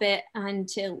little bit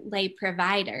onto lay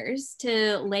providers,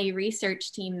 to lay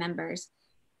research team members,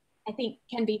 I think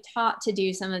can be taught to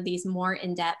do some of these more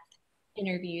in-depth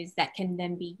interviews that can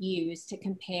then be used to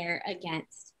compare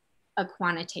against a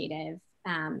quantitative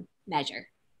measure.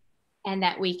 And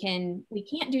that we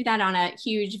can't do that on a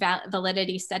huge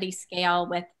validity study scale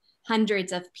with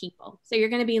hundreds of people. So you're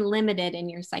going to be limited in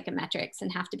your psychometrics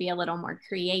and have to be a little more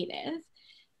creative.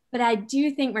 But I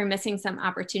do think we're missing some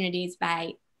opportunities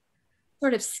by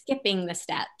sort of skipping the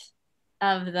step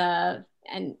of the,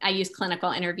 and I use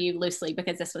clinical interview loosely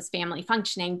because this was family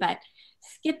functioning, but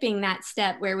skipping that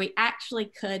step where we actually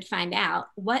could find out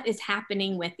what is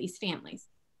happening with these families.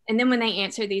 And then when they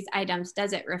answer these items,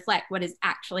 does it reflect what is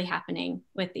actually happening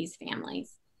with these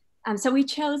families? So we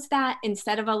chose that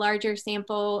instead of a larger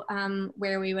sample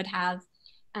where we would have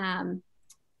some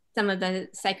of the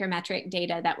psychometric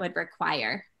data that would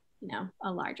require,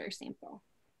 a larger sample.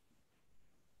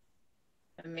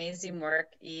 Amazing work,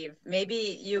 Eve.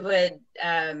 Maybe you would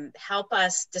help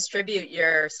us distribute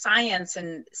your science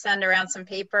and send around some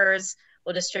papers.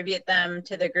 We'll distribute them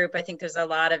to the group. I think there's a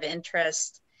lot of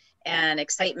interest and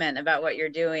excitement about what you're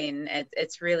doing.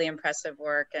 It's really impressive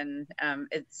work, and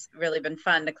it's really been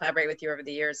fun to collaborate with you over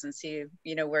the years and see,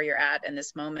 where you're at in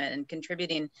this moment and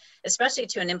contributing, especially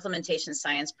to an implementation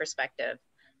science perspective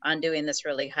on doing this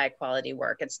really high quality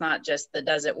work. It's not just the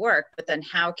does it work, but then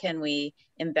how can we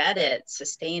embed it,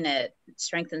 sustain it,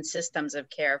 strengthen systems of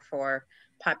care for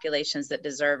populations that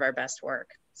deserve our best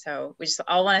work. So we just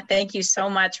all want to thank you so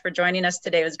much for joining us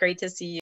today. It was great to see you.